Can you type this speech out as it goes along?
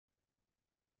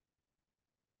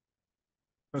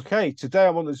Okay, today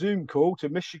I'm on the Zoom call to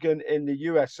Michigan in the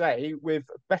USA with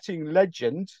betting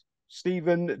legend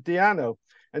Steven Diano.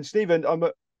 And Steven,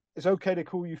 it's okay to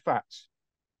call you Fats,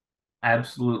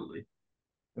 Absolutely.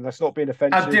 and that's not being How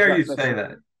offensive. dare you say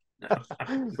that?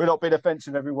 No. We're not being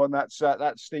offensive, everyone. That's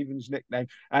Steven's nickname,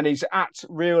 and he's at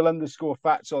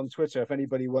real_Fats on Twitter. If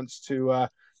anybody wants to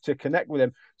connect with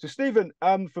him. So, Steven,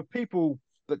 for people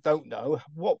that don't know,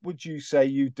 what would you say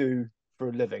you do for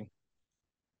a living?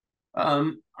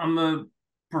 I'm a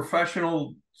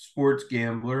professional sports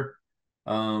gambler.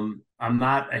 I'm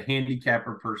not a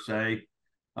handicapper per se.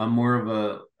 I'm more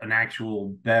of an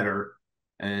actual bettor.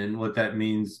 And what that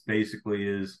means basically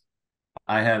is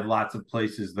I have lots of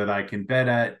places that I can bet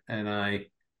at, and I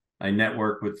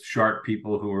network with sharp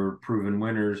people who are proven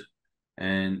winners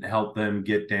and help them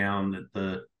get down at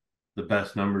the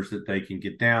best numbers that they can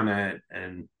get down at,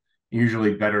 and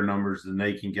usually better numbers than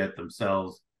they can get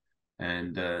themselves.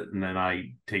 And then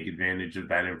I take advantage of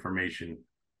that information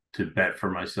to bet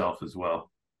for myself as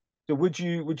well. So would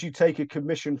you take a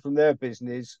commission from their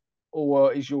business,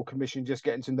 or is your commission just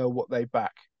getting to know what they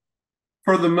back?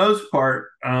 For the most part,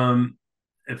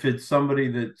 if it's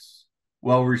somebody that's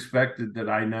well respected that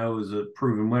I know is a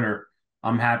proven winner,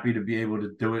 I'm happy to be able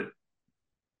to do it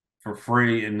for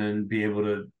free and then be able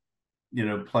to,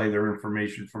 play their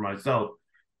information for myself.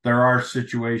 There are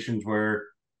situations where,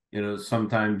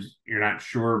 sometimes you're not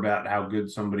sure about how good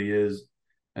somebody is,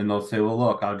 and they'll say, well,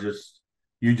 look,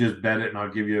 you just bet it and I'll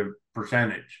give you a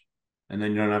percentage. And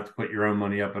then you don't have to put your own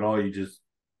money up at all. You just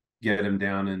get them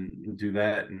down and do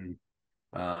that. And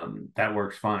that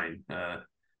works fine.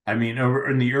 I mean, over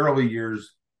in the early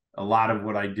years, a lot of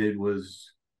what I did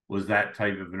was that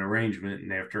type of an arrangement.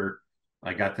 And after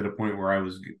I got to the point where I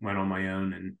went on my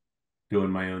own and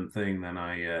doing my own thing, then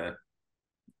I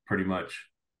pretty much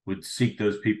would seek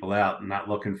those people out and not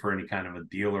looking for any kind of a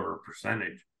deal or a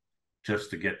percentage,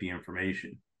 just to get the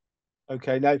information.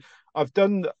 Okay, now I've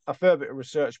done a fair bit of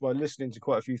research by listening to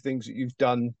quite a few things that you've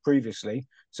done previously.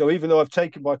 So even though I've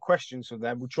taken my questions from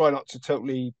them, we'll try not to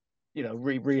totally,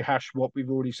 rehash what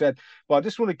we've already said. But I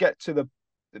just want to get to the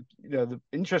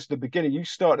interest at the beginning. You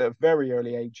started at a very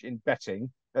early age in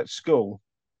betting at school,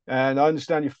 and I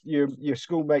understand your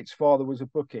schoolmate's father was a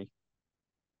bookie.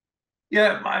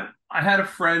 Yeah, I had a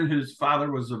friend whose father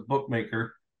was a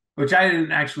bookmaker, which I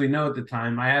didn't actually know at the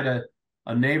time. I had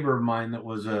a neighbor of mine that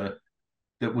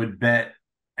would bet,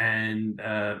 and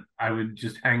I would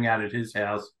just hang out at his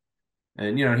house.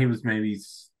 And he was maybe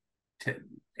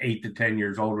 8 to 10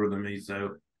 years older than me,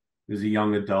 so he was a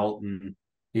young adult, and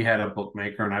he had a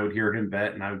bookmaker, and I would hear him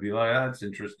bet, and I would be like, oh, "That's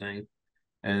interesting."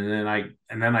 And then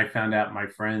I found out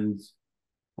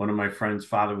one of my friends'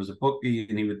 father was a bookie,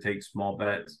 and he would take small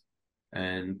bets,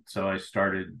 and so I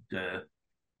started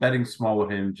betting small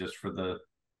with him just for the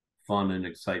fun and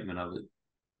excitement of it.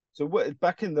 So what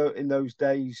back in those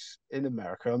days in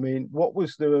America, I mean, what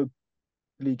was the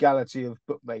legality of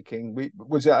bookmaking?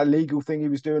 Was that a legal thing he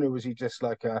was doing, or was he just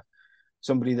like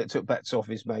somebody that took bets off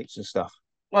his mates and stuff?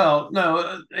 Well,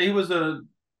 no, he was a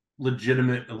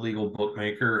legitimate illegal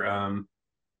bookmaker,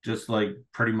 just like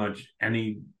pretty much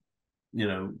any you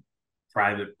know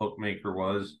private bookmaker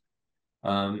was.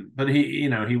 But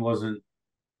he wasn't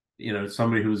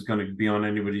somebody who was going to be on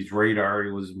anybody's radar.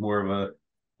 He was more of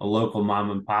a local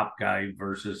mom and pop guy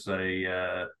versus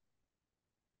a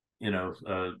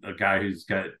guy who's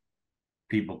got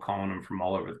people calling him from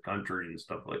all over the country and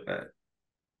stuff like that.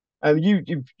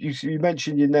 You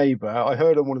mentioned your neighbour. I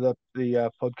heard on one of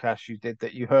the podcasts you did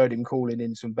that you heard him calling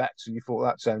in some bets, and you thought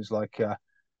that sounds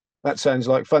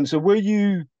like fun. So were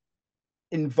you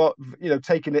involved,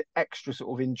 taking an extra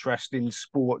sort of interest in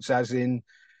sports, as in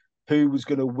who was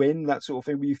going to win, that sort of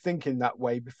thing? Were you thinking that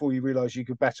way before you realised you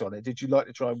could bet on it? Did you like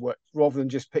to try and work rather than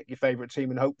just pick your favourite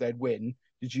team and hope they'd win?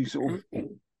 Did you sort of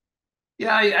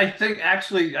Yeah, I think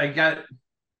actually I got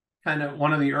kind of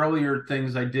one of the earlier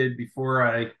things I did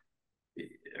before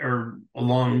or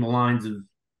along the lines of,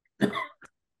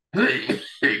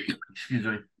 excuse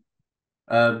me,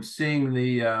 seeing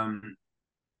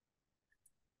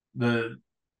the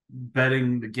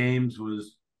betting the games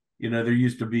was, there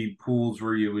used to be pools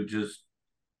where you would just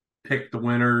pick the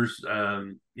winners. There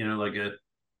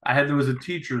was a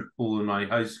teacher's pool in my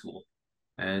high school,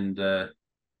 and I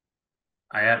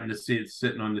happened to see it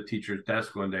sitting on the teacher's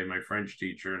desk one day, my French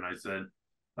teacher, and I said,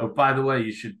 "Oh, by the way,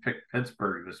 you should pick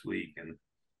Pittsburgh this week." And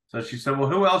so she said, "Well,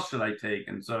 who else should I take?"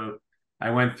 And so I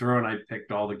went through and I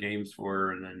picked all the games for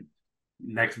her. And then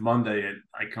next Monday,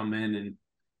 I come in and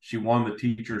she won the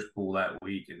teacher's pool that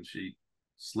week, and she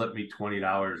slipped me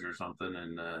 $20 or something.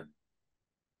 And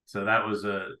so that was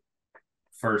a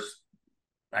first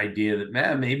idea that,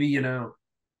 man, maybe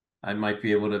I might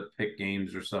be able to pick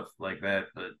games or stuff like that.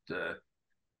 But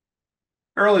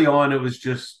early on, it was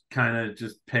just kind of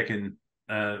just picking.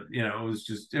 It was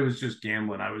just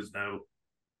gambling. I was no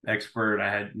expert.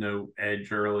 I had no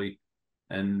edge early,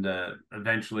 and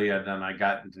eventually, then I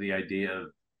got into the idea of,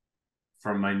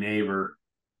 from my neighbor,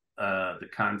 the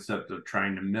concept of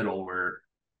trying to middle, where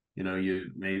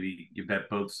you bet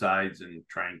both sides and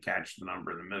try and catch the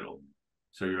number in the middle,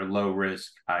 so you're low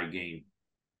risk, high gain.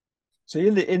 So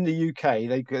in the UK,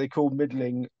 they call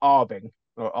middling arbing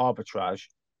or arbitrage,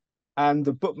 and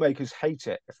the bookmakers hate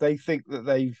it. If they think that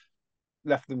they've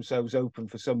left themselves open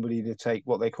for somebody to take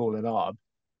what they call an arb,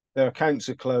 their accounts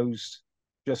are closed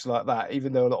just like that,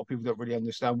 even though a lot of people don't really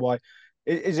understand why.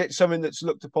 Is it something that's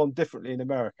looked upon differently in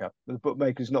America? The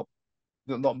bookmakers not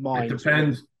It mind to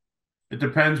depends. It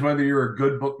depends whether you're a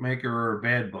good bookmaker or a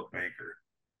bad bookmaker.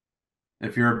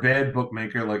 If you're a bad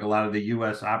bookmaker, like a lot of the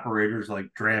U.S. operators, like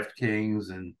DraftKings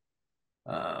and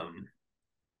um,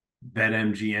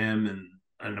 BetMGM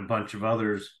and a bunch of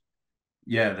others,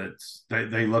 yeah,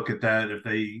 they look at that. If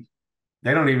they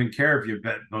don't even care if you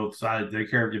bet both sides. They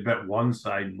care if you bet one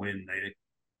side and win.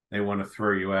 They want to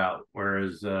throw you out.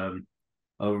 Whereas a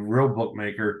real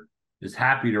bookmaker is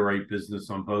happy to write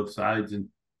business on both sides. And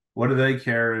what do they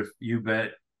care if you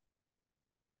bet?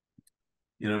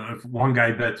 If one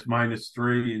guy bets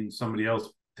 -3 and somebody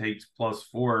else takes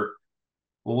 +4,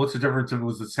 well, what's the difference if it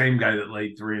was the same guy that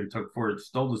laid 3 and took 4? It's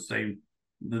still the same.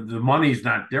 The money's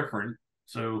not different.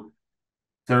 So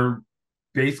they're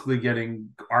basically getting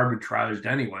arbitraged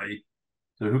anyway.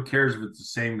 So who cares if it's the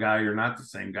same guy or not the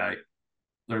same guy?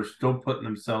 They're still putting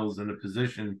themselves in a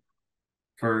position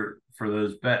for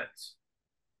those bets.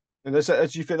 And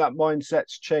as you think that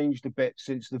mindset's changed a bit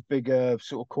since the bigger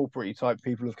sort of corporate type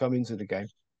people have come into the game?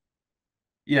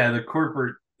 Yeah, the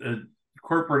corporate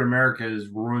America has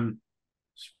ruined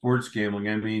sports gambling.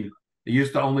 I mean, it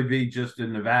used to only be just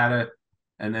in Nevada,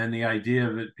 and then the idea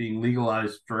of it being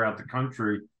legalized throughout the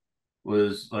country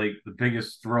was like the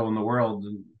biggest thrill in the world,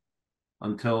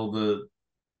 until the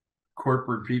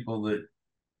corporate people that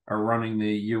are running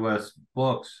the U.S.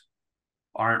 books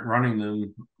aren't running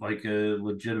them like a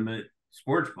legitimate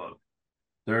sports book.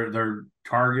 They're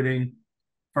targeting.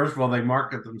 First of all, they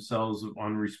market themselves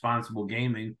on responsible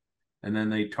gaming, and then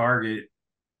they target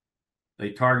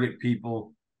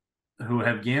people who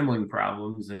have gambling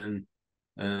problems, and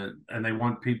they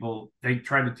want people. They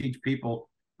try to teach people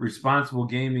responsible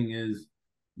gaming is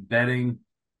betting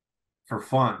for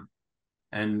fun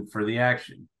and for the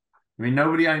action. I mean,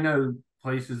 nobody I know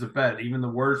places a bet. Even the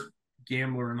worst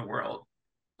gambler in the world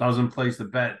doesn't place a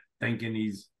bet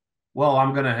thinking well,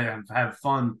 I'm going to have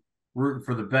fun rooting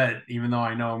for the bet, even though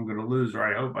I know I'm going to lose, or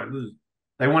I hope I lose.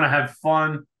 They want to have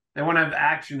fun. They want to have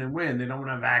action and win. They don't want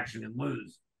to have action and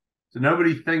lose. So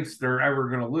nobody thinks they're ever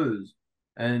going to lose.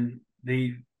 And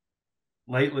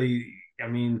lately, I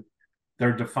mean,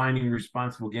 they're defining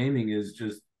responsible gaming is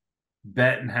just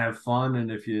bet and have fun.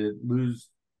 And if you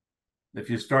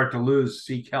start to lose,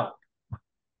 seek help.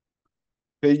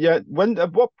 But yeah,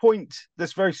 at what point,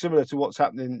 that's very similar to what's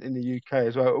happening in the UK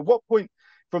as well. At what point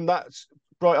from that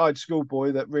bright-eyed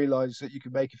schoolboy that realized that you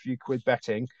could make a few quid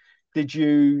betting, did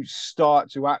you start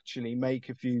to actually make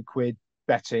a few quid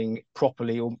betting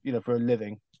properly, or for a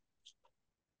living?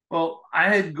 Well, I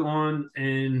had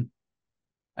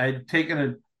taken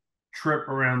a trip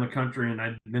around the country, and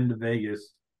I'd been to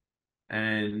Vegas.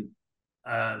 And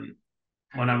um,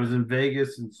 when I was in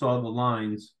Vegas and saw the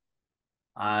lines,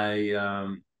 I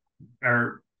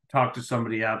or talked to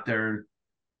somebody out there,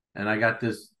 and I got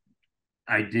this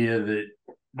idea that,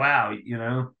 wow,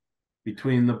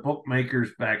 between the bookmakers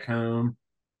back home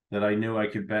that I knew I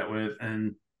could bet with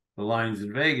and the lines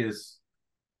in Vegas,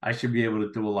 I should be able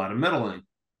to do a lot of middling.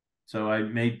 So I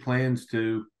made plans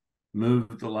to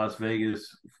move to Las Vegas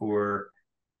for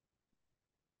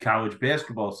college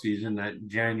basketball season that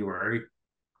January.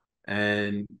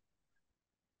 And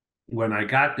when I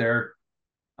got there,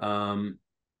 um,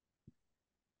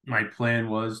 my plan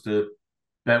was to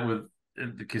bet with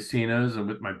the casinos and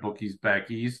with my bookies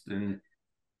back east. And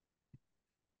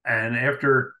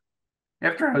after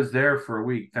I was there for a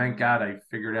week, thank God I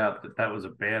figured out that was a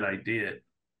bad idea.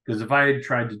 Because if I had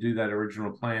tried to do that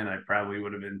original plan, I probably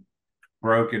would have been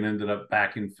broke and ended up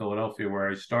back in Philadelphia where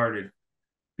I started.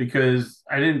 Because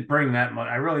I didn't bring that much.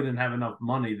 I really didn't have enough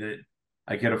money that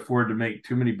I could afford to make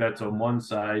too many bets on one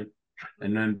side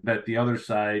and then bet the other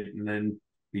side and then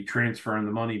be transferring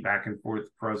the money back and forth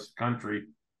across the country.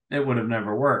 It would have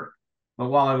never worked. But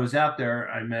while I was out there,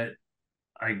 I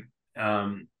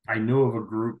knew of a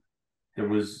group that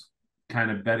was kind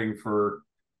of betting for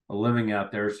a living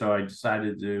out there, so I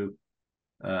decided to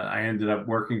I ended up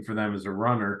working for them as a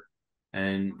runner,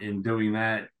 and in doing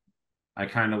that, I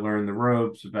kind of learned the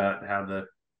ropes about how the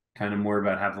kind of more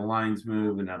about how the lines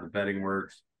move and how the betting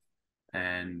works,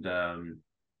 and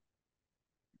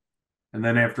and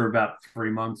then after about 3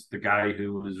 months, the guy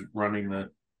who was running the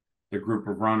group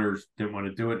of runners didn't want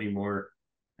to do it anymore,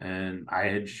 and I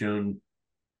had shown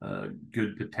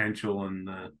good potential, and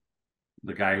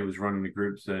the guy who was running the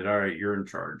group said, "All right, you're in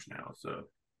charge now." So,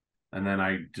 and then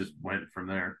I just went from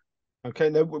there. Okay.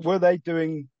 Now, were they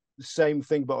doing the same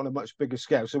thing but on a much bigger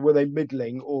scale? So were they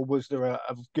middling, or was there a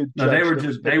good No, judge that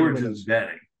was they picking were just winners?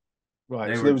 betting. Right.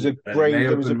 They So were there was a just betting. brain. They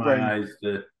There was a opened brain. my eyes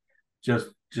to just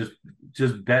just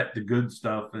just bet the good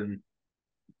stuff and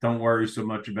don't worry so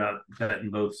much about betting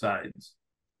both sides.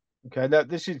 Okay. Now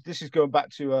this is going back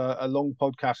to a long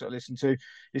podcast I listened to.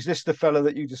 Is this the fellow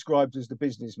that you described as the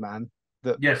businessman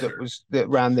that Yes, sir. that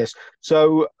ran this?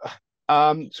 So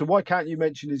so why can't you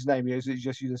mention his name? Is it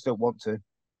just you just don't want to?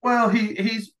 Well,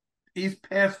 he's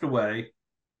passed away,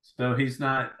 so he's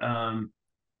not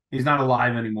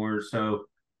alive anymore. So,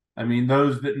 I mean,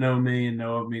 those that know me and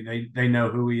know of me, they know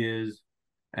who he is,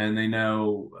 and they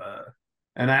know.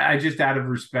 And I just out of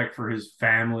respect for his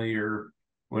family or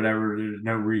whatever, there's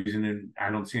no reason, and I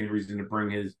don't see any reason to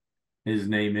bring his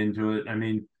name into it. I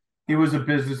mean, he was a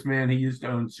businessman. He used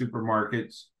to own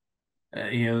supermarkets.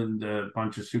 He owned a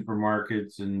bunch of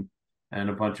supermarkets and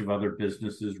a bunch of other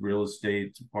businesses, real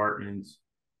estate, apartments,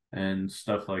 and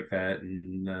stuff like that.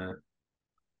 And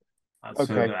so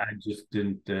Okay. I just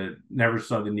didn't never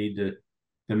saw the need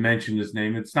to mention his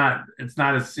name. It's not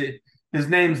his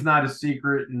name's not a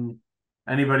secret, and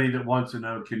anybody that wants to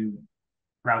know can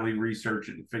probably research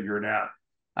it and figure it out.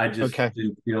 I just Okay.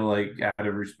 didn't feel like out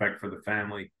of respect for the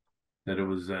family that it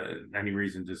was any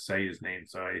reason to say his name,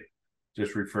 so I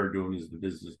just referred to him as the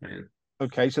businessman.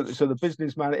 Okay. So the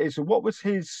businessman it is. So what was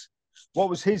his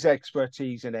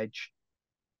expertise and edge?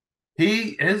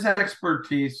 His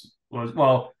expertise was,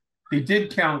 well, he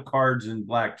did count cards in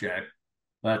blackjack.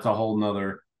 That's a whole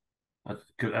nother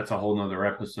that's a whole nother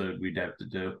episode we'd have to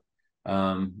do.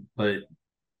 But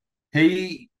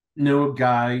he knew a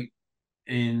guy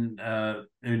in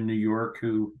New York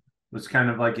who was kind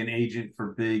of like an agent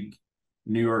for big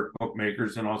New York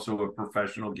bookmakers and also a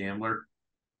professional gambler.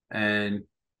 And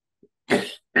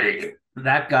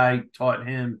that guy taught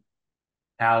him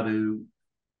how to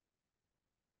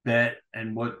bet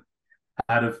and what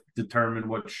how to determine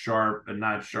what's sharp and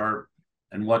not sharp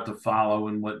and what to follow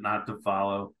and what not to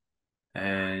follow.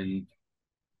 And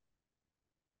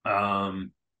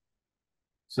um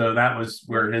so that was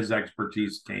where his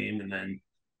expertise came, and then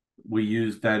we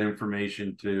used that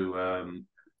information to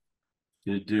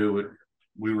do what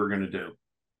we were going to do.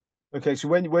 Okay. So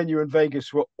when you're in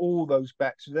Vegas, were all those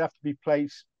bets did they have to be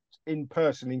placed in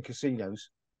person in casinos?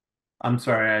 I'm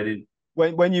sorry, I did.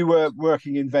 When you were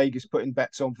working in Vegas, putting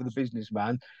bets on for the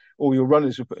businessman, all your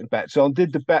runners were putting bets on.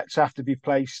 Did the bets have to be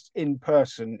placed in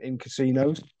person in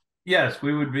casinos? Yes,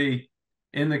 we would be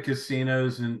in the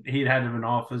casinos, and he'd had an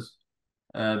office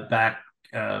back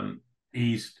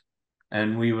east,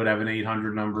 and we would have an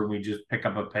 800 number. And we just pick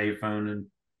up a payphone and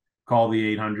call the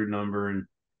 800 number, and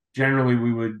generally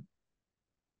we would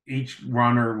each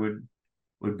runner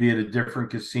would be at a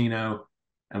different casino,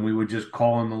 and we would just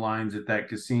call in the lines at that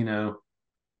casino,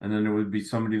 and then there would be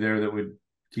somebody there that would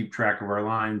keep track of our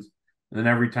lines. And then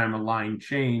every time a line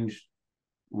changed,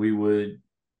 we would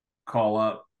call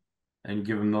up and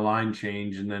give them the line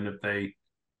change. And then if they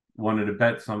wanted to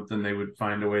bet something, they would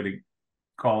find a way to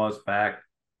call us back,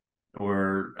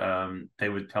 or they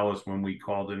would tell us when we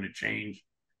called in a change.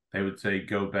 They would say,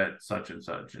 "Go bet such and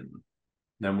such," and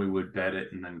then we would bet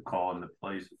it and then call in the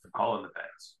place, call in the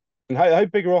bets. And how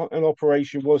big an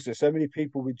operation was this? How many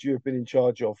people would you have been in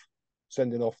charge of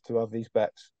sending off to have these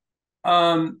bets?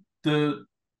 The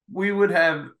we would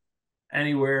have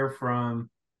anywhere from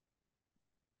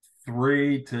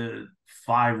 3 to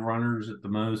 5 runners at the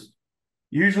most.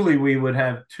 Usually we would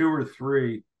have 2 or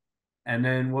 3, and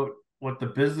then what the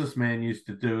businessman used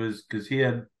to do is, because he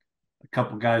had a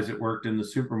couple guys that worked in the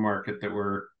supermarket that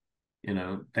were,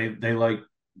 they like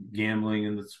gambling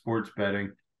and the sports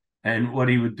betting, and what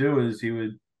he would do is he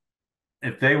would,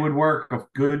 if they would work a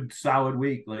good solid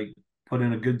week, like put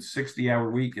in a good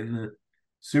 60-hour week in the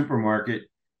supermarket,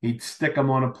 he'd stick them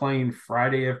on a plane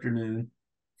Friday afternoon,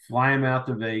 fly them out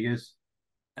to Vegas,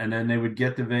 and then they would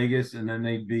get to Vegas, and then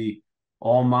they'd be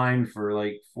all mine for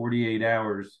like 48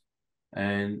 hours.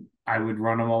 And I would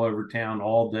run them all over town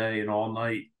all day and all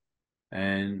night.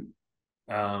 And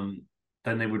then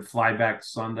they would fly back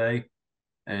Sunday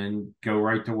and go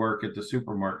right to work at the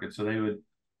supermarket. So they would,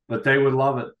 but they would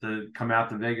love it to come out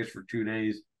to Vegas for 2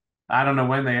 days I don't know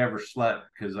when they ever slept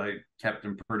because I kept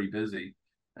them pretty busy.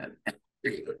 And,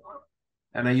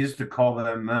 and I used to call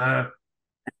them,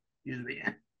 excuse me,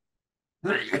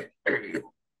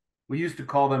 we used to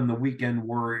call them the weekend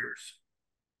warriors.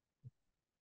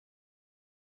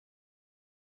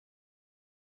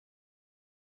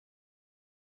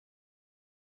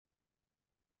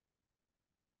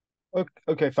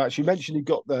 Okay, Fats, you mentioned you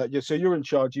got the, yeah, so you're in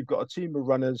charge. You've got a team of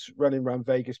runners running around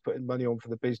Vegas, putting money on for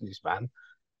the businessman.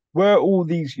 Where all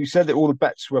these, you said that all the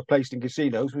bets were placed in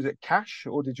casinos. Was it cash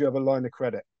or did you have a line of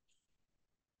credit?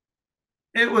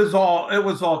 It was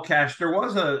all cash. There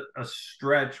was a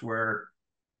stretch where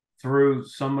through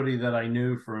somebody that I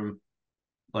knew from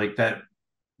like that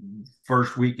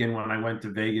first weekend when I went to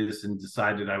Vegas and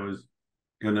decided I was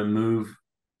going to move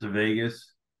to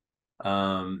Vegas.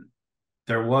 Um,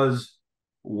 there was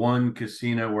one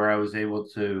casino where I was able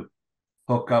to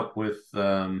hook up with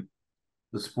the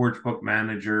sports book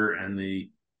manager and the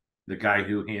guy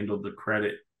who handled the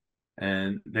credit,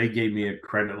 and they gave me a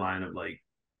credit line of like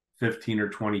 15 or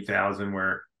 20,000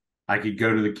 where I could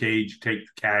go to the cage, take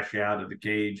the cash out of the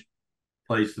cage,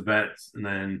 place the bets, and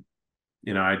then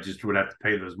I just would have to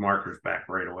pay those markers back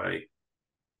right away.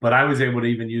 But I was able to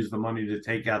even use the money to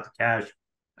take out the cash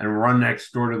and run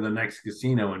next door to the next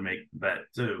casino and make the bet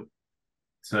too.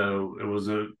 So it was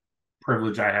a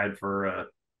privilege I had for a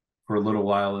little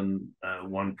while in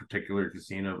one particular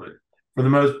casino, but for the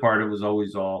most part, it was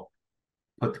always all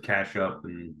put the cash up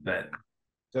and bet.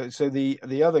 So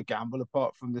the other gamble,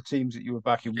 apart from the teams that you were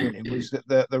backing winning, was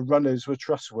that the runners were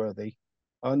trustworthy.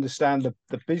 I understand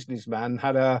the businessman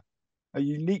had a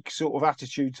unique sort of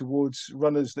attitude towards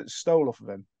runners that stole off of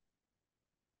him.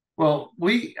 Well,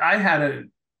 I had a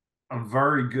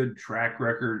very good track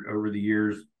record over the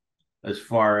years as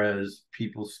far as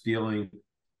people stealing,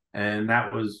 and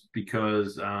that was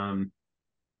because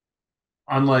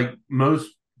unlike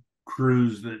most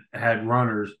crews that had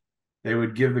runners, they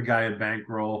would give the guy a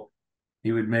bankroll,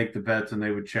 he would make the bets, and they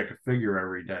would check a figure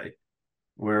every day.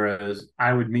 Whereas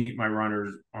I would meet my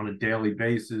runners on a daily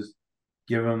basis,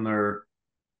 give them their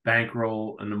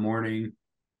bankroll in the morning.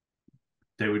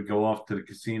 They would go off to the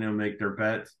casino, make their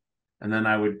bets, and then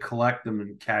I would collect them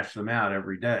and cash them out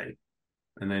every day,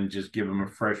 and then just give them a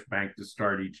fresh bank to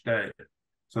start each day.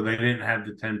 So they didn't have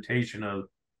the temptation of,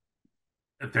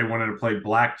 if they wanted to play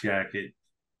blackjack at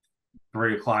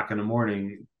 3 o'clock in the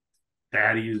morning, they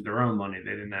had to use their own money.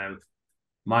 They didn't have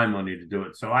my money to do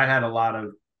it. So I had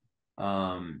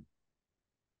um,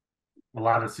 a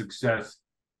lot of success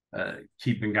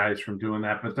keeping guys from doing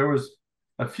that. But there was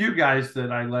a few guys that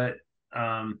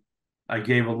I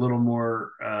gave a little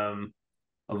more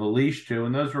of a leash to,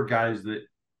 and those were guys that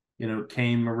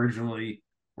came originally,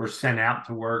 were sent out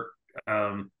to work,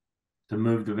 to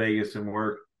move to Vegas and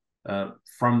work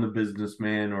from the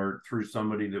businessman or through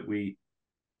somebody that we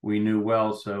knew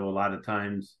well. So a lot of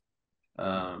times,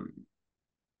 I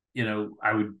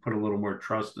would put a little more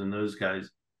trust in those guys.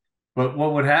 But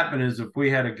what would happen is if we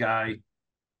had a guy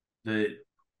that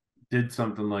did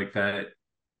something like that,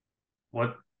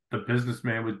 what the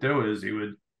businessman would do is he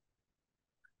would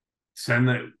send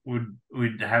that would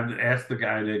we'd have to ask the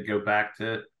guy to go back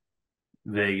to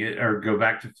Vegas or go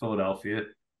back to Philadelphia,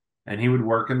 and he would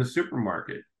work in the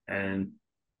supermarket and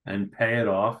pay it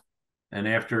off. And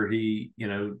after he,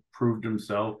 proved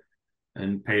himself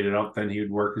and paid it off, then he would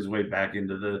work his way back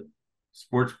into the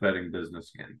sports betting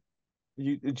business again.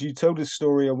 You told a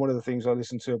story on one of the things I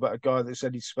listened to about a guy that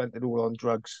said he spent it all on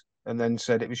drugs and then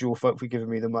said it was your fault for giving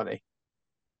me the money,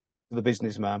 the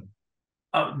businessman.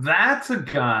 That's a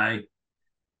guy.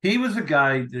 He was a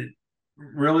guy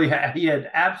that he had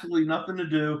absolutely nothing to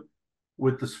do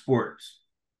with the sports,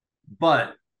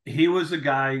 but he was a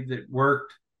guy that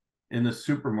worked in the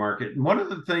supermarket. And one of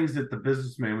the things that the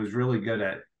businessman was really good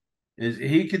at is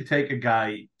he could take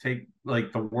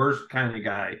like the worst kind of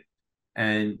guy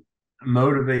and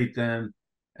motivate them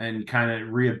and kind of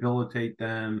rehabilitate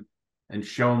them and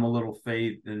show them a little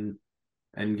faith and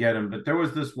get them. But there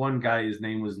was this one guy, his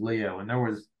name was Leo, and there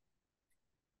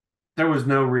was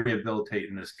no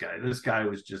rehabilitating this guy. This guy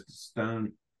was just a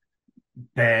stone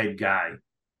bad guy.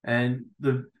 And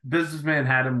the businessman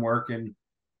had him working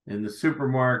in the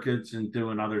supermarkets and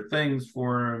doing other things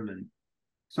for him. And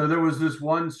so there was this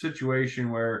one situation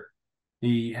where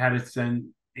he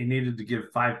needed to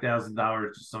give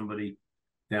 $5,000 to somebody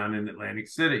down in Atlantic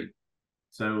City.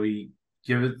 So he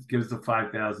gives the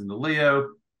 5,000 to Leo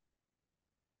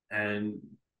and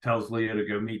tells Leo to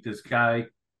go meet this guy.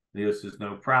 Leo says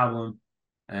no problem.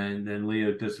 And then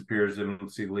Leo disappears. They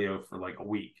don't see Leo for like a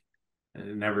week. And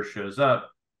it never shows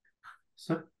up.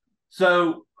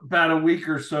 So about a week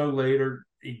or so later,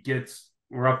 he gets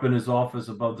we're up in his office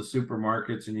above the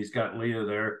supermarkets, and he's got Leo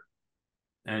there,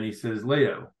 and he says,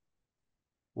 "Leo,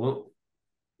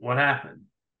 what happened?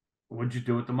 What'd you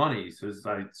do with the money?" He says,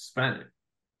 "I spent it."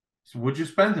 So what'd you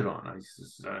spend it on? I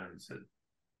said,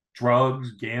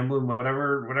 drugs, gambling,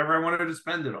 whatever I wanted to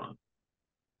spend it on.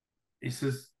 He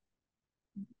says,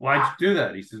 "Why'd you do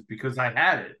that?" He says, "Because I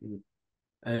had it."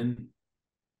 And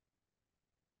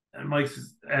and Mike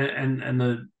says, and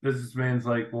the businessman's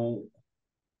like, "Well,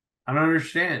 I don't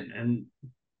understand." And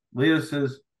Leo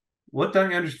says, "What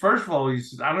don't you understand?" First of all, he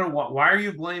says, "I don't know why are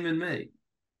you blaming me?"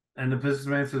 And the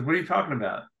businessman says, "What are you talking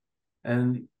about?"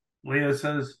 And Leo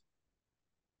says,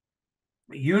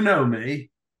 "You know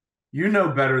me. You know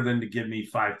better than to give me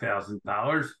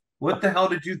 $5,000. What the hell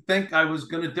did you think I was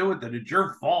going to do with it? It's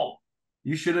your fault.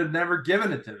 You should have never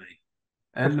given it to me."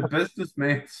 And the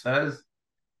businessman says,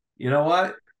 "You know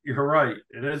what? You're right.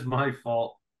 It is my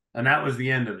fault." And that was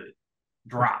the end of it.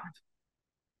 Dropped.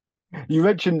 You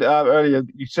mentioned earlier,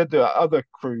 you said there are other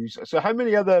crews. So how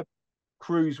many other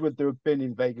crews would there have been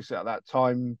in Vegas at that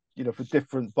time, for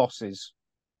different bosses?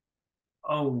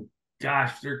 Oh,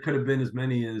 gosh, there could have been as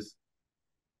many as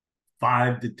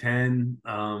 5 to 10.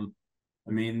 I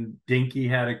mean, Dinky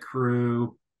had a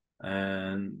crew,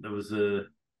 and there was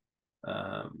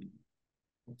um,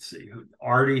 let's see,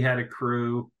 Artie had a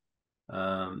crew.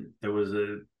 There was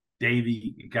a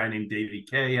guy named Davey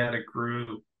K had a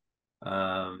crew.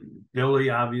 Billy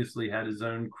obviously had his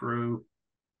own crew.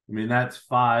 I mean, that's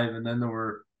 5. And then there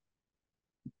were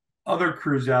other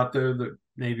crews out there that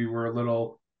maybe were a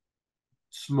little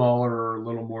smaller or a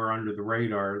little more under the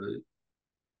radar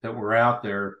that were out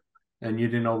there. And you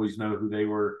didn't always know who they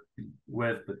were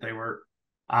with, but they were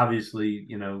obviously,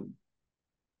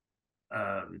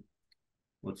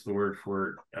 what's the word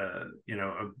for it?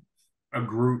 A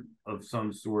group of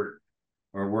some sort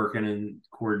or working in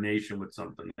coordination with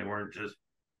something. They weren't just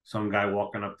some guy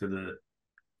walking up to the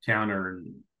counter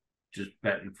and just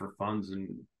betting for funds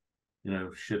and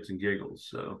shits and giggles.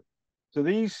 So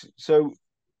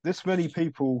this many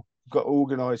people got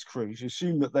organized crews. You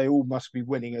assume that they all must be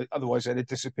winning, otherwise they'd have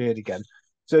disappeared again.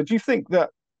 So do you think that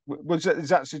does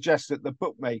that suggest that the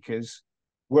bookmakers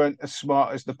weren't as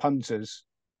smart as the punters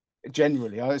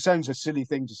generally? It sounds a silly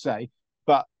thing to say,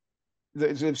 but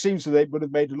it seems that they would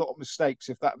have made a lot of mistakes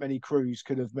if that many crews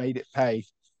could have made it pay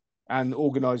and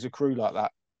organize a crew like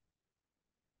that.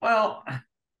 Well, I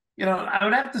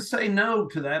would have to say no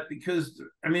to that because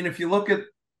I mean, if you look at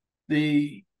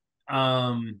the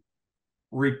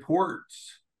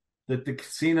reports that the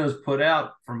casinos put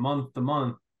out from month to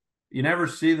month, you never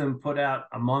see them put out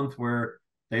a month where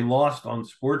they lost on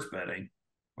sports betting,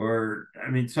 or I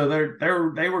mean, so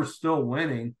they were still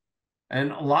winning,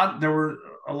 and there were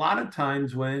a lot of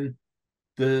times when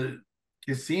the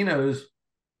casinos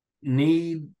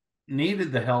needed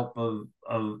the help of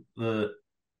the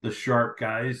sharp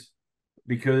guys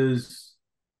because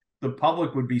the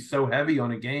public would be so heavy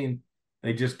on a game.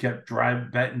 They just kept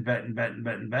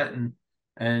betting,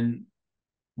 and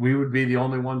we would be the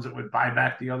only ones that would buy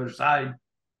back the other side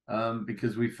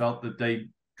because we felt that they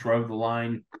drove the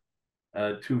line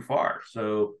too far.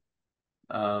 So,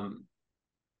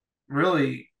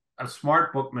 really, a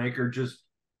smart bookmaker just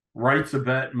writes a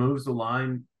bet, moves the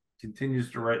line, continues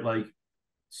to write like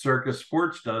Circus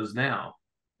Sports does now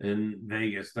in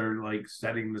Vegas. They're like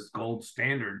setting this gold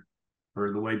standard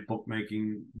for the way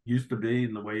bookmaking used to be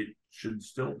and the way it should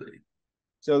still be.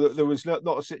 So there was not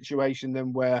a situation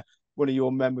then where one of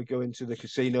your men would go into the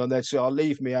casino and they'd say, "I'll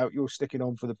leave me out. You're sticking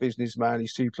on for the businessman.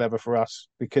 He's too clever for us,"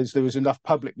 because there was enough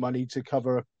public money to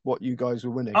cover what you guys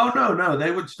were winning. Oh no,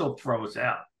 they would still throw us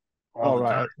out all the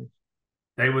time.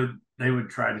 They would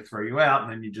try to throw you out,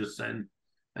 and then you just send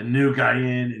a new guy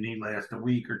in, and he'd last a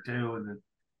week or two, and then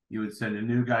you would send a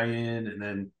new guy in, and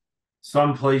then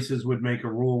some places would make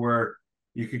a rule where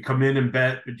you could come in and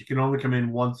bet, but you can only come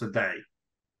in once a day.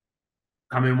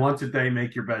 Come in once a day,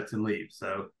 make your bets, and leave.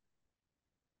 So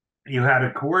you had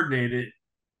to coordinate it,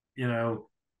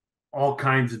 all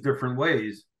kinds of different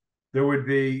ways. There would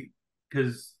be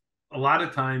because a lot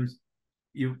of times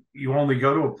you only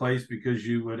go to a place because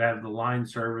you would have the line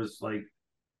service like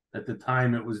at the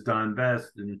time it was Don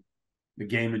Best and the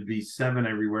game would be 7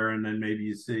 everywhere and then maybe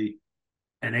you see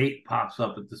an 8 pops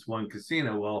up at this one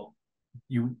casino. Well,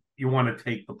 you want to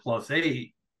take the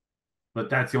 +8, but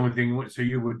that's the only thing. So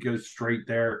you would go straight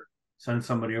there, send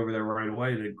somebody over there right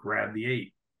away to grab the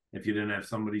 8 if you didn't have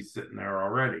somebody sitting there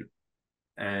already.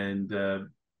 And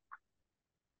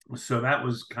so that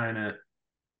was kind of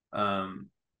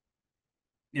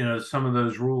some of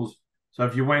those rules. So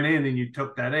if you went in and you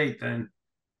took that 8, then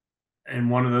in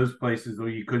one of those places where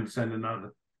you couldn't send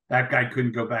that guy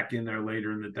couldn't go back in there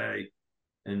later in the day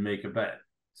and make a bet.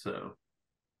 So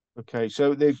Okay,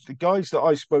 so the guys that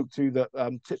I spoke to that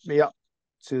tipped me up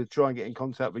to try and get in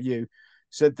contact with you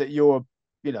said that you're,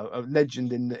 a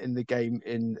legend in the game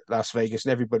in Las Vegas,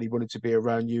 and everybody wanted to be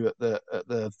around you at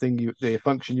the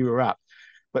function you were at.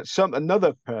 But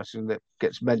another person that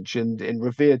gets mentioned in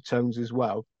revered tones as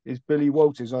well is Billy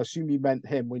Walters. I assume you meant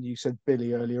him when you said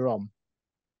Billy earlier on.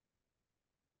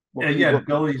 yeah,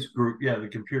 Billy's group, yeah, the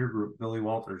computer group, Billy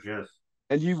Walters, yes.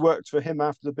 And you worked for him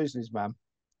after the businessman.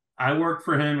 I worked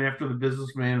for him after the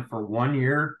businessman for 1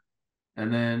 year,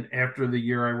 and then after the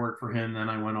year I worked for him, then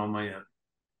I went on my own.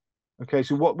 Okay,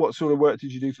 so what sort of work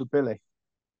did you do for Billy?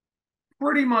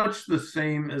 Pretty much the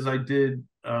same as I did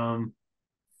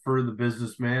for the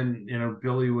businessman.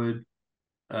 Billy would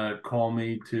call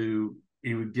me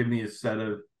he would give me a set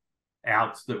of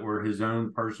outs that were his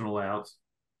own personal outs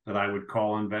that I would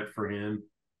call and bet for him.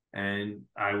 And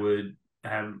I would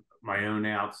have my own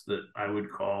outs that I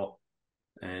would call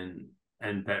and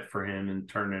bet for him and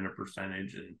turn in a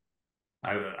percentage. And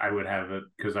I would have it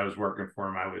because I was working for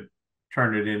him. I would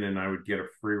turn it in and I would get a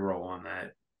free roll on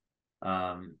that,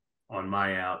 on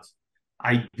my outs.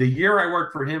 The year I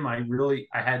worked for him, I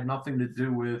had nothing to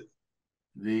do with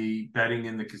the betting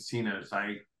in the casinos.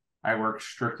 I worked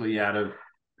strictly out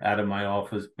of my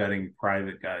office betting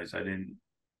private guys. I didn't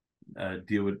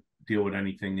deal with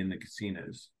anything in the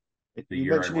casinos. The You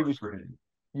year I mentioned he worked was for him.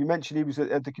 you mentioned he was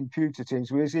at the computer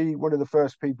teams. Was he one of the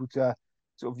first people to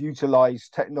sort of utilize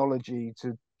technology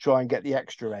to try and get the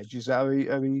extra edge? Is that how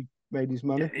he made his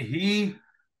money?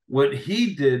 What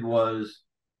he did was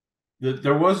that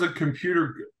there was a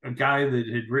guy that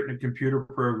had written a computer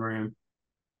program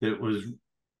that was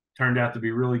turned out to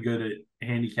be really good at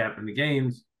handicapping the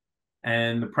games.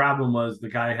 And the problem was the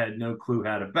guy had no clue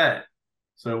how to bet.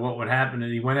 So what would happen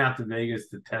is he went out to Vegas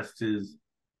to test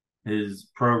his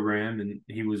program and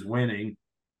he was winning.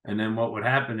 And then what would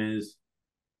happen is,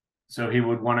 so he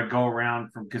would want to go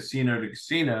around from casino to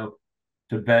casino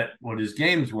to bet what his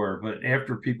games were. But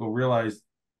after people realized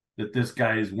that this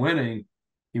guy is winning,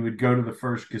 he would go to the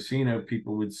first casino,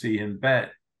 people would see him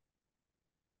bet.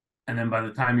 And then by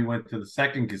the time he went to the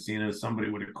second casino, somebody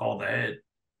would have called ahead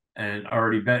and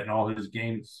already bet in all his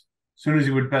games. As soon as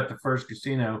he would bet the first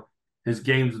casino, his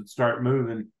games would start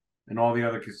moving in all the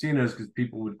other casinos because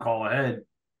people would call ahead.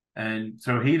 And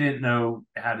so he didn't know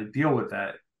how to deal with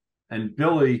that. And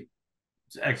Billy's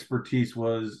expertise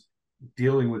was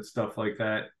dealing with stuff like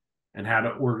that and how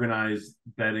to organize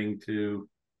betting to,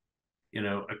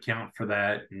 account for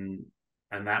that. And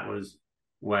that was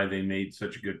why they made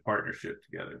such a good partnership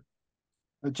together.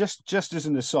 Just as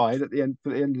an aside, for the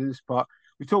end of this part,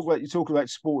 you talk about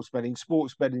sports betting.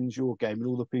 Sports betting is your game, and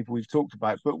all the people we've talked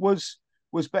about. But was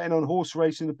betting on horse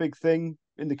racing a big thing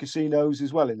in the casinos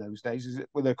as well in those days?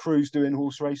 Were there crews doing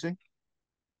horse racing?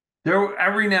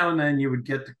 Every now and then you would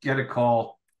get a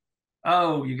call.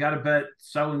 Oh, you got to bet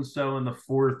so and so in the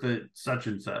fourth at such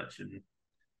and such,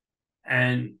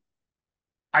 and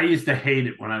I used to hate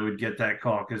it when I would get that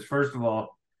call because first of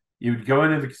all, you would go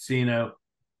into the casino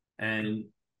and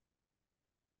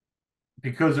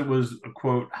because it was a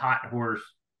quote hot horse,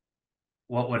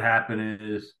 what would happen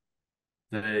is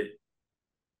that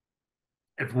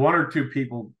if one or two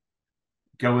people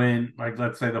go in, like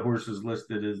let's say the horse is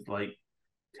listed as like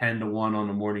 10-1 on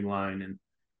the morning line,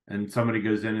 and somebody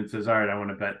goes in and says, "All right, I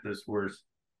want to bet this horse,"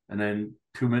 and then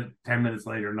 10 minutes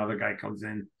later, another guy comes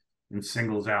in and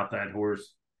singles out that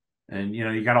horse, and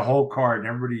you got a whole card, and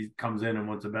everybody comes in and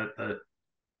wants to bet the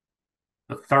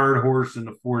third horse in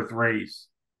the fourth race,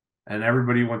 and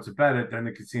everybody wants to bet it. Then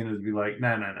the casinos be like,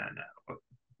 "No, no, no, no,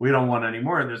 we don't want any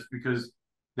more of this," because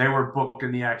they were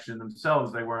booking the action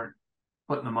themselves. They weren't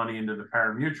putting the money into the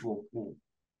pari-mutuel pool.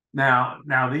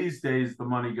 Now these days the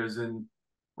money goes in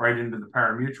right into the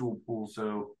pari-mutuel pool,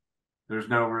 so there's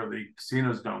no really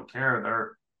casinos don't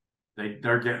care.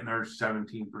 They're getting their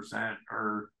 17%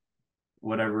 or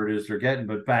whatever it is they're getting.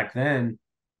 But back then,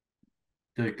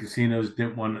 the casinos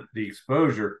didn't want the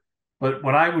exposure. But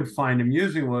what I would find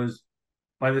amusing was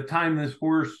by the time this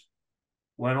horse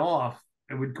went off,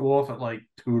 it would go off at like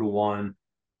 2-1,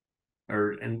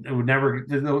 and it would never.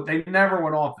 They never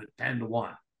went off at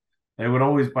 10-1. They would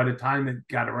always, by the time it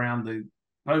got around the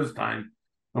post time,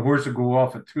 the horse would go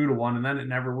off at 2-1, and then it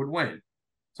never would win.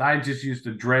 So I just used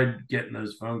to dread getting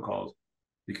those phone calls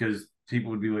because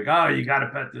people would be like, "Oh, you got to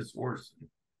bet this horse." And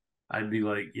I'd be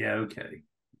like, "Yeah, okay."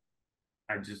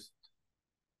 I just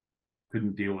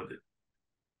couldn't deal with it.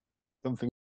 Something.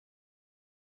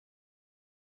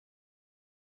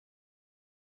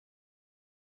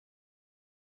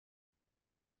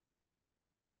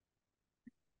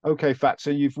 Okay, Fat.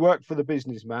 So you've worked for the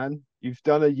businessman. You've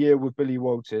done a year with Billy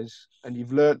Walters, and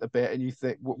you've learnt a bit. And you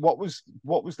think, what was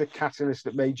the catalyst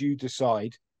that made you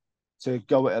decide to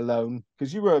go it alone?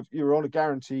 Because you were on a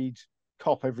guaranteed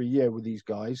cop every year with these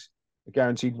guys, a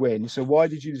guaranteed win. So why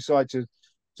did you decide to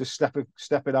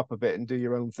step it up a bit and do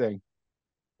your own thing?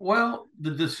 Well,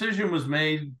 the decision was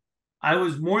made. I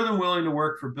was more than willing to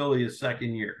work for Billy a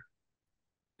second year,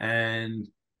 and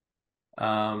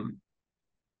um,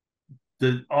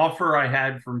 the offer I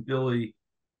had from Billy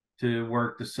to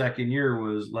work the second year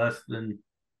was less than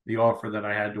the offer that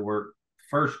I had to work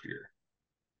first year,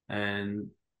 and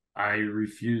I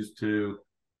refused to.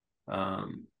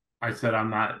 Um, I said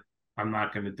I'm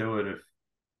not going to do it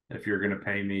if you're going to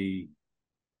pay me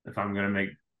if I'm going to make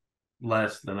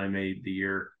less than I made the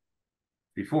year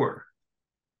before.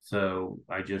 So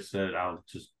I just said I'll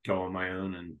just go on my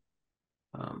own and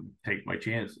take my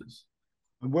chances.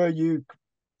 And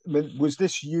was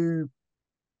this you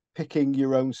picking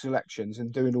your own selections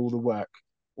and doing all the work,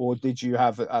 or did you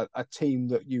have a team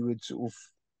that you would sort of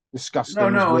discuss No,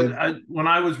 things no. with? When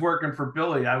I was working for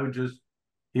Billy,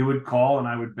 he would call and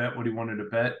I would bet what he wanted to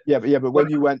bet. Yeah, but But when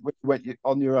you went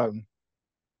on your own,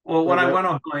 well, where when I where went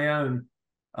on my own,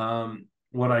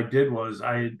 what I did was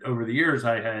over the years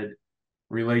I had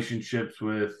relationships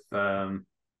with I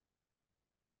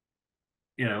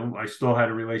still had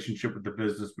a relationship with the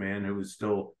businessman who was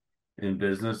still in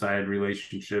business. I had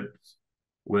relationships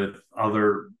with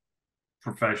other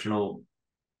professional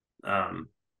um,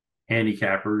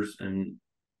 handicappers and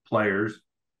players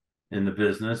in the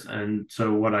business. And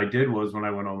so what I did was when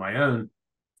I went on my own,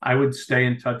 I would stay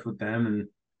in touch with them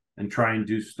and try and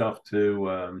do stuff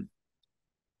to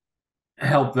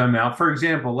help them out. For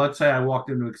example, let's say I walked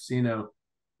into a casino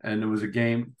and there was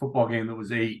a football game that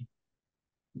was 8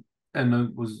 and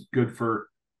it was good for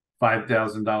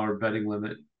 $5,000 betting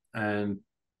limit, and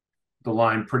the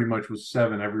line pretty much was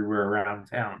 7 everywhere around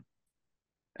town.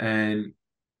 And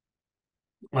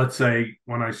let's say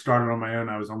when I started on my own,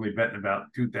 I was only betting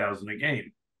about 2,000 a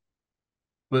game.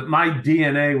 But my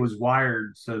DNA was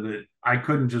wired so that I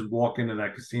couldn't just walk into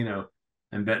that casino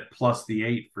and bet plus the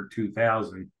 8 for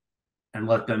 2,000 and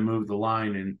let them move the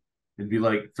line, and it'd be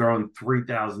like throwing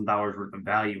 $3,000 worth of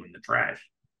value in the trash.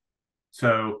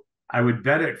 So I would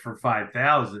bet it for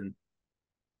 5,000,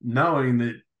 knowing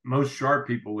that most sharp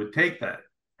people would take that.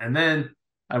 And then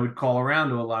I would call around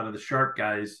to a lot of the sharp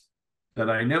guys that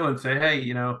I knew and say,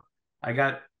 hey, I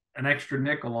got an extra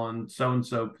nickel on so and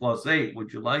so plus 8.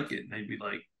 Would you like it? And they'd be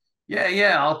like, yeah,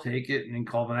 yeah, I'll take it. And then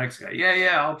call the next guy. Yeah,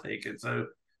 yeah, I'll take it. So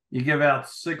you give out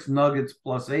 6 nuggets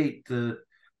plus 8 to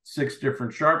 6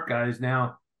 different sharp guys.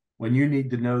 Now, when you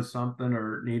need to know something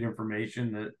or need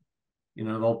information, that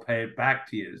they'll pay it back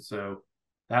to you. So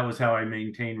that was how I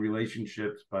maintained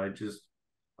relationships, by just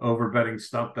over betting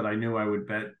stuff that I knew I would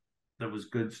bet that was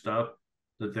good stuff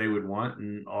that they would want,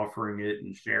 and offering it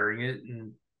and sharing it,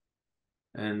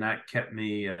 and that kept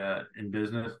me in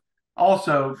business.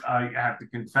 Also, I have to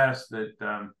confess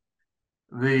that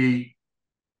the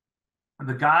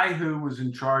the guy who was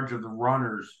in charge of the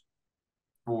runners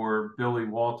for Billy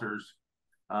Walters,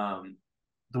 um,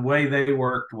 the way they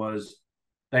worked was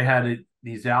they had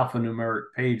these alphanumeric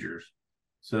pagers.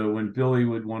 So when Billy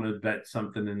would want to bet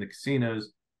something in the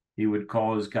casinos, he would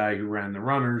call his guy who ran the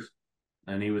runners,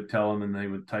 and he would tell them, and they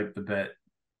would type the bet,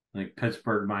 like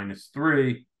Pittsburgh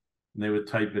 -3, and they would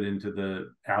type it into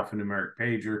the alphanumeric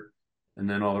pager, and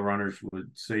then all the runners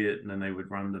would see it, and then they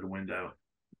would run to the window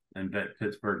and bet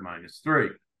Pittsburgh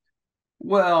 -3.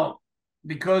 Well,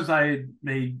 because I had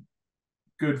made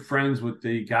good friends with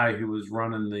the guy who was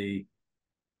running the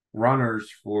runners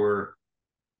for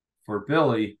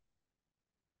Billy,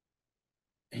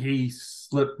 he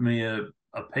slipped me a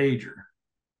pager.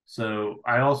 So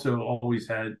I also always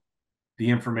had the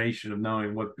information of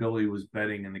knowing what Billy was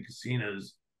betting in the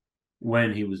casinos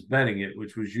when he was betting it,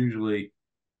 which was usually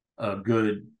a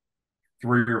good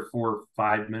 3 or 4,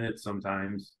 5 minutes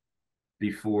sometimes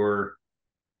before,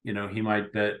 he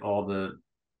might bet all the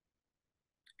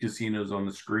casinos on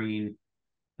the screen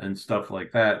and stuff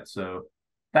like that. So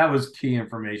that was key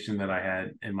information that I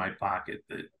had in my pocket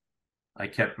that I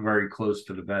kept very close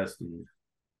to the vest, and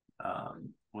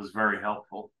was very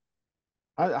helpful.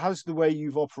 Has the way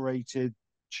you've operated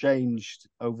changed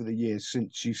over the years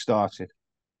since you started?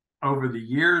 Over the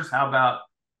years, how about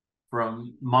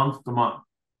from month to month?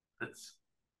 It's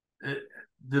it,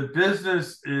 the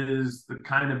business is the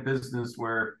kind of business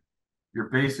where you're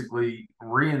basically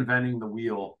reinventing the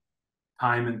wheel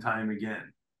time and time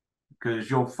again, because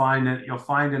you'll find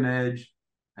an edge,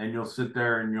 and you'll sit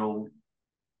there and you'll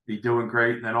be doing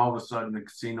great, and then all of a sudden the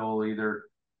casino will either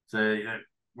say,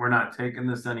 we're not taking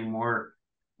this anymore,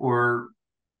 or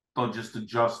they'll just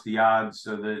adjust the odds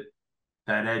so that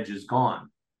that edge is gone.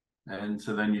 And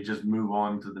so then you just move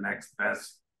on to the next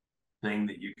best thing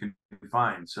that you can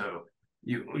find. So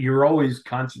you're always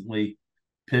constantly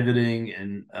pivoting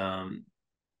and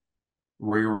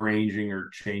rearranging or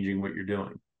changing what you're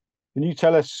doing. Can you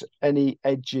tell us any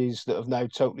edges that have now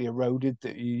totally eroded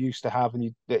that you used to have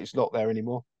and that it's not there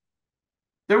anymore?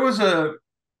 There was a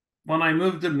when I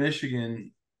moved to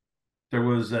Michigan, there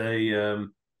was I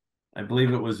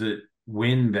believe it was at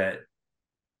WinBet.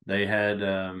 They had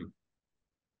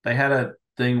they had a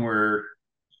thing where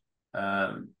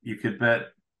you could bet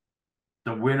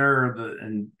the winner of the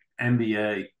in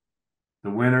NBA,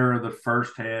 the winner of the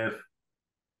first half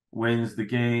wins the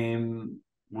game,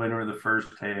 winner of the first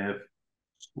half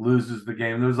loses the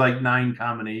game. There was like 9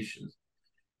 combinations.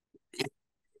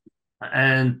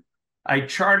 And I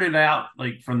charted out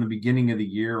like from the beginning of the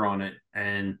year on it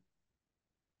and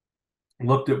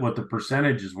looked at what the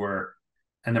percentages were.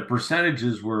 And the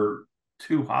percentages were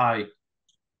too high,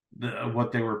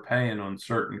 what they were paying on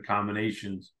certain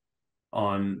combinations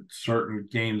on certain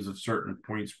games of certain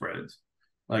point spreads.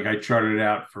 Like I charted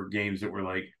out for games that were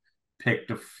like pick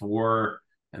to 4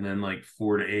 and then like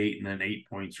 4 to 8 and then 8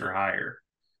 points or higher.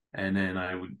 And then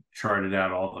I would chart it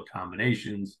out all the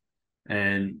combinations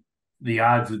and the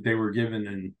odds that they were given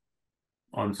in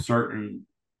on certain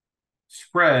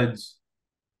spreads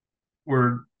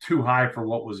were too high for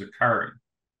what was occurring.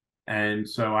 And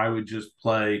so I would just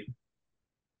play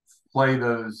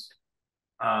those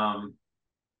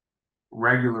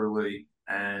regularly,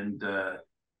 and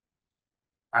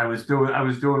I was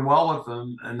doing well with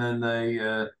them, and then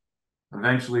they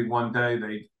eventually one day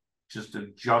they just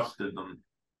adjusted them,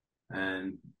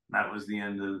 and that was the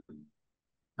end of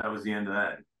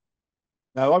that.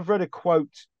 Now, I've read a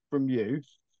quote from you,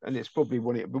 and it's probably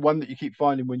the one that you keep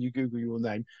finding when you Google your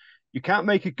name. You can't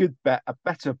make a good bet, a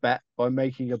better bet by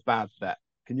making a bad bet.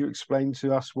 Can you explain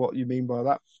to us what you mean by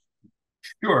that?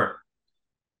 Sure.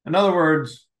 In other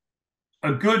words,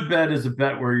 a good bet is a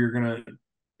bet where you're going to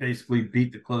basically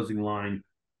beat the closing line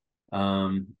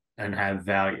and have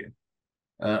value.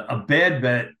 A bad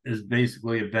bet is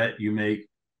basically a bet you make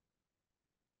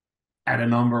at a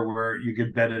number where you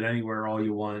could bet it anywhere all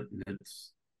you want, and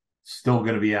it's still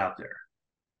going to be out there.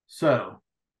 So,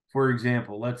 for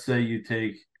example, let's say you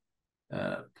take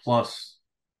plus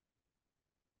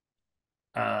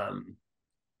um,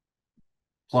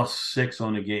 +6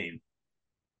 on a game,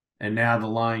 and now the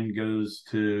line goes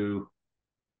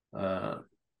uh,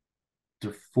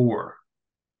 to 4.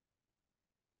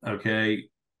 Okay,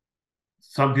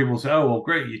 some people say, "Oh, well,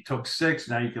 great, you took 6,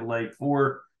 now you can lay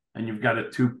 4, and you've got a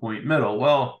 2 point middle."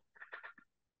 Well,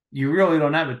 you really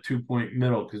don't have a 2 point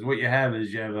middle because what you have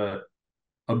is you have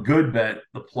a good bet,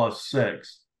 the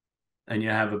 +6, and you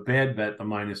have a bad bet, the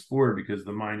 -4, because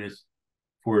the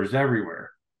 -4 is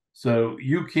everywhere. So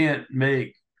you can't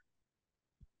make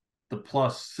the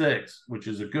 +6, which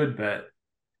is a good bet,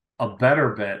 a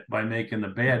better bet by making the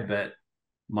bad bet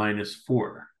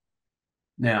 -4.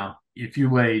 Now, if you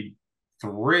laid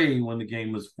 3 when the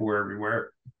game was 4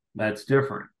 everywhere, that's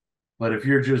different. But if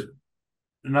you're just,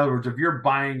 in other words, if you're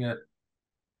buying a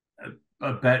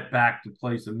bet back to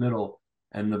place a middle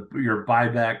and your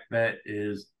buyback bet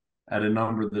is at a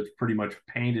number that's pretty much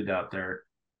painted out there,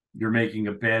 you're making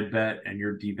a bad bet and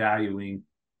you're devaluing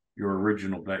your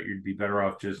original bet. You'd be better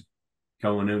off just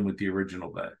going in with the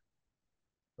original bet.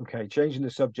 Okay, changing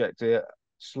the subject here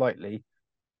slightly.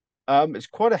 It's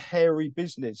quite a hairy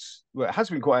business. Well, it has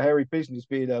been quite a hairy business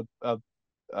being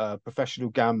a professional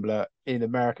gambler in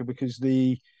America because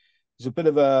there's a bit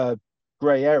of a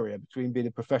grey area between being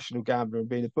a professional gambler and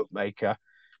being a bookmaker.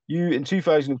 You in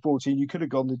 2014, you could have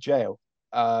gone to jail,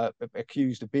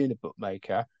 accused of being a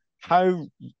bookmaker. How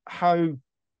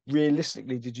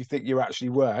realistically did you think you actually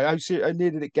were? How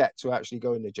near did it get to actually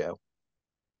going to jail?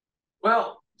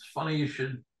 Well, it's funny you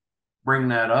should bring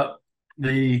that up.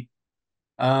 The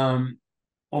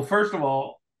well, first of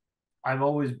all, I've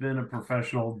always been a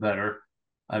professional bettor.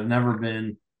 I've never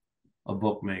been a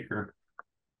bookmaker,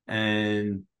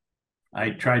 and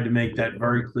I tried to make that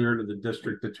very clear to the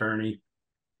district attorney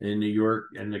in New York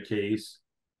in the case.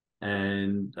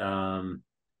 And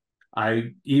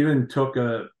I even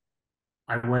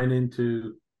I went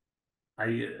into,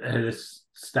 I had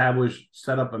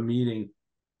set up a meeting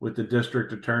with the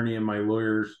district attorney and my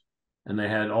lawyers, and they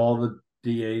had all the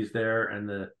DAs there and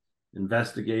the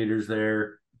investigators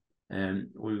there, and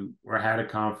had a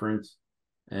conference,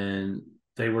 and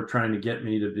they were trying to get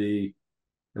me to they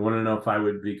want to know if I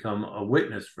would become a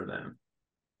witness for them.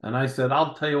 And I said,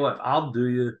 I'll tell you what, I'll do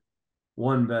you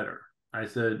one better. I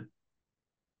said,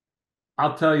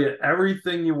 I'll tell you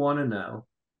everything you want to know,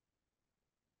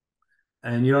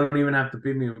 and you don't even have to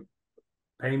pay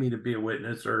me to be a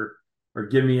witness or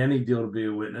give me any deal to be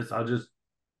a witness. I'll just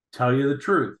tell you the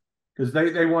truth because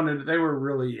they were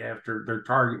really after their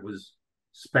target was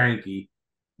Spanky,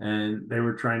 and they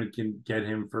were trying to get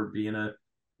him for being a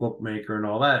bookmaker and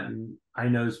all that. And I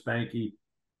know Spanky,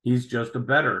 he's just a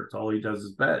bettor. It's all he does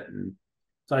is bet. And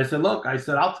so I said, look,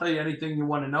 I'll tell you anything you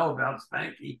want to know about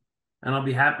Spanky, and I'll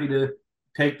be happy to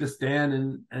take the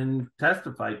stand and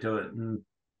testify to it. And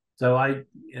so I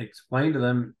explained to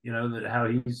them, that how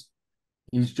he's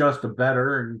just a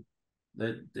bettor and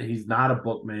that he's not a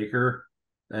bookmaker.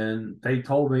 And they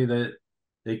told me that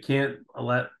they can't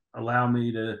allow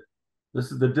me to.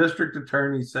 This is the district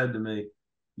attorney said to me,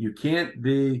 we can't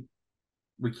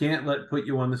put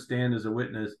you on the stand as a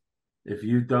witness if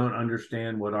you don't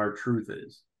understand what our truth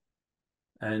is.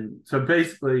 And so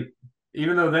basically,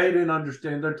 even though they didn't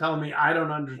understand, they're telling me I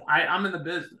don't understand. I'm in the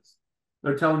business.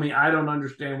 They're telling me I don't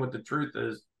understand what the truth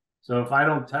is. So if I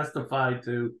don't testify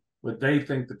to what they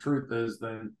think the truth is,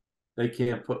 then they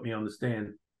can't put me on the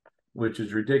stand, which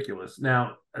is ridiculous.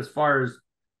 Now, as far as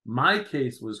my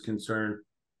case was concerned,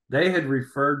 they had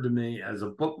referred to me as a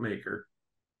bookmaker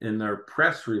in their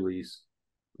press release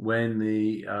when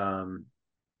the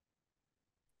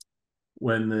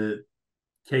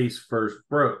case first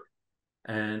broke.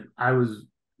 And I was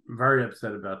very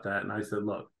upset about that. And I said,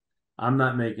 look, I'm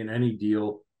not making any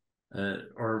deal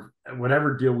or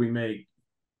whatever deal we make,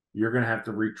 you're going to have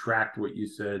to retract what you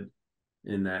said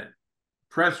in that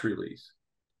press release.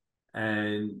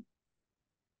 And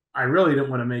I really didn't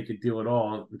want to make a deal at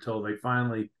all until they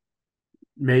finally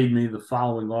made me the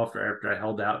following offer after I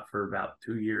held out for about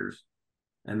 2 years.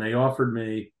 And they offered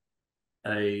me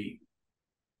a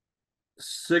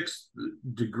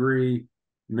 6th-degree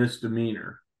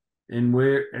misdemeanor in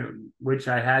which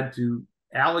I had to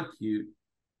allocate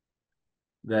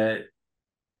that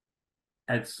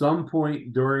at some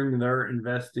point during their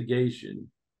investigation,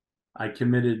 I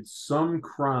committed some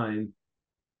crime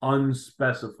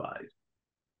unspecified.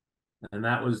 And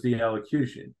that was the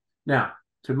allocution. Now,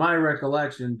 to my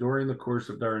recollection, during the course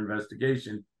of their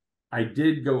investigation, I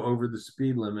did go over the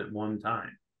speed limit one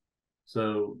time.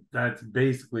 So that's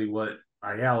basically what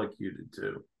I allocated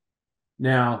to.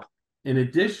 Now, in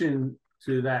addition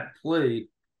to that plea,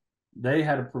 they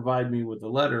had to provide me with a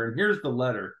letter. And here's the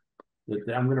letter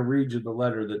I'm going to read you the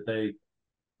letter that they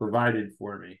provided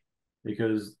for me,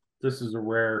 because this is a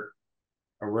rare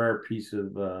piece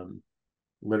of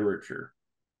literature.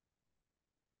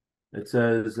 It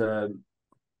says,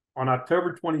 on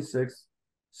October 26th,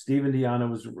 Steven Diano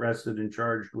was arrested and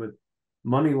charged with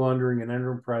money laundering and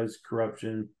enterprise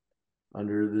corruption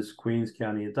under this Queens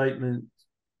County indictment.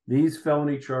 These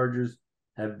felony charges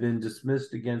have been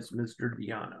dismissed against Mr.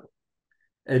 Diano.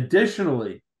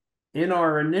 Additionally, in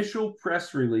our initial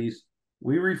press release,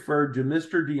 we referred to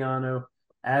Mr. Diano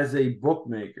as a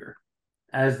bookmaker.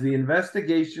 As the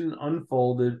investigation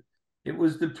unfolded, it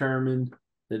was determined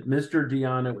that Mr.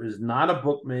 Diano is not a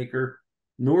bookmaker,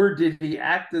 nor did he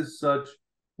act as such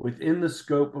within the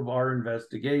scope of our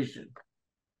investigation.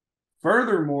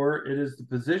 Furthermore, it is the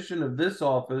position of this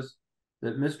office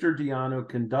that Mr. Diano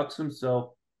conducts himself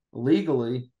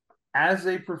legally as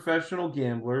a professional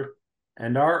gambler,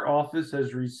 and our office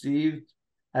has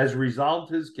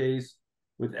resolved his case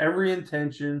with every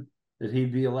intention that he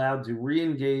be allowed to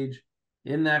re-engage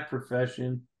in that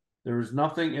profession. There is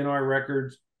nothing in our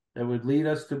records that would lead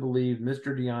us to believe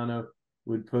Mr. Diano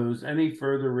would pose any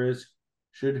further risk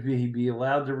should he be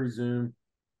allowed to resume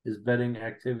his betting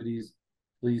activities.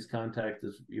 Please contact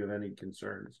us if you have any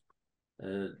concerns.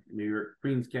 New York,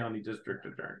 Queens County District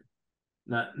Attorney.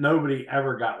 Nobody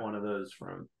ever got one of those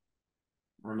from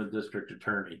a district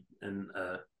attorney in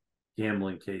a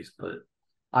gambling case, but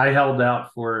I held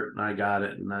out for it and I got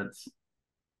it, and that's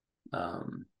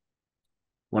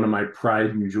one of my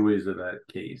pride and joys of that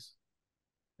case.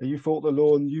 You fought the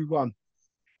law and you won.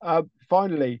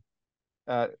 Finally,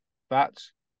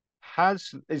 Fats,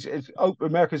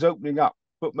 America's opening up,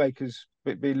 bookmakers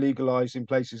being legalized in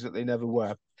places that they never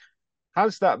were.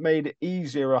 Has that made it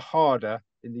easier or harder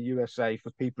in the USA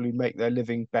for people who make their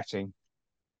living betting?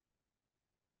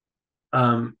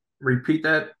 Repeat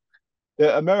that.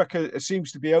 America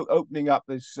seems to be opening up.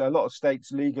 There's a lot of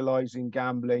states legalizing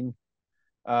gambling.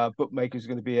 Bookmakers are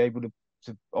going to be able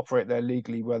to operate there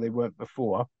legally where they weren't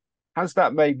before. Has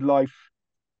that made life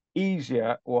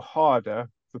easier or harder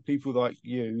for people like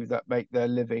you that make their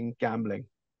living gambling?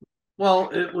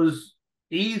 Well, it was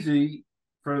easy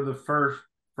for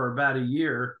about a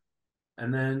year,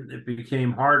 and then it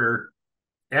became harder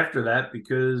after that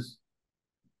because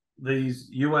these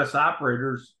U.S.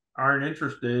 operators aren't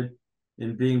interested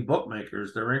in being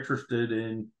bookmakers. They're interested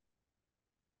in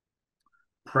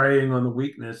preying on the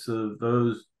weakness of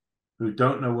those who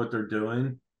don't know what they're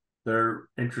doing. They're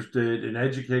interested in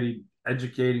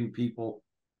educating people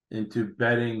into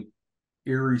betting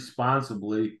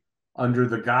irresponsibly under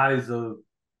the guise of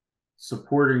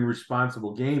supporting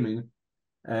responsible gaming.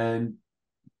 And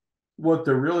what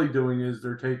they're really doing is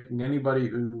they're taking anybody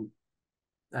who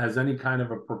has any kind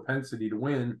of a propensity to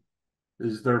win,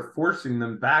 is they're forcing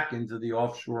them back into the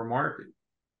offshore market.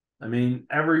 I mean,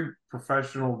 every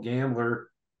professional gambler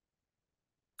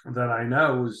that I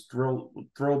know was thrilled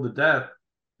to death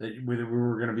that we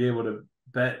were going to be able to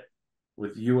bet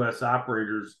with U.S.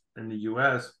 operators in the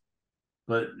U.S.,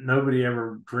 but nobody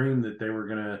ever dreamed that they were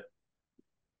going to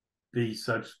be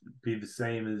the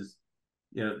same as,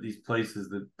 you know, these places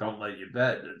that don't let you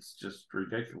bet. It's just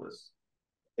ridiculous.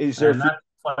 Is there And that's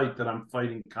a fight that I'm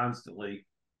fighting constantly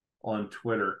on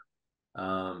Twitter.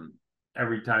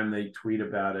 Every time they tweet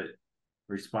about it,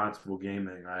 responsible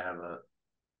gaming, I have a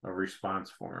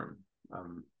response for them.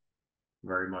 I'm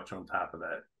very much on top of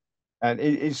that. And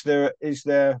is there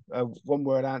a one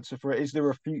word answer for it? Is there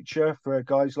a future for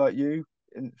guys like you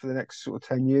for the next sort of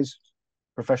 10 years,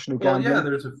 professional Well, gambling? yeah,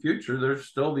 there's a future. There's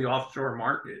still the offshore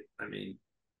market. I mean,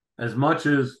 as much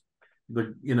as they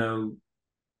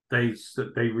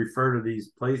refer to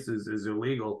these places as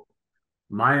illegal,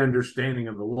 my understanding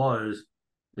of the law is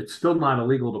it's still not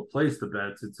illegal to place the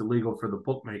bets. It's illegal for the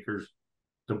bookmakers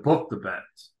to book the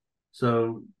bets.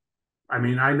 So, I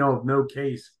mean, I know of no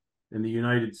case in the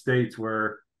United States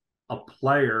where a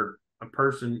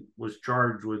person was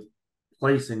charged with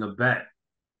placing a bet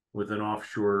with an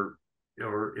offshore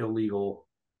or illegal,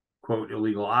 quote,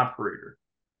 illegal operator.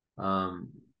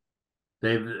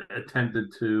 They've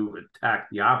attempted to attack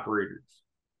the operators,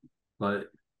 but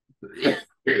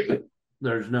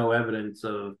there's no evidence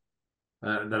of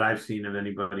that I've seen of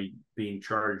anybody being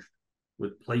charged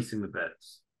with placing the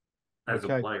bets as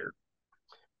a player.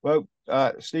 Well,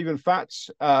 Steven Fats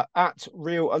at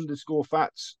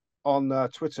real_Fats on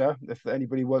Twitter, if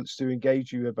anybody wants to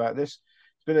engage you about this.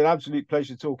 It's been an absolute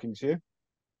pleasure talking to you.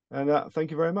 And thank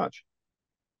you very much.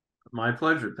 My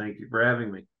pleasure. Thank you for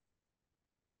having me.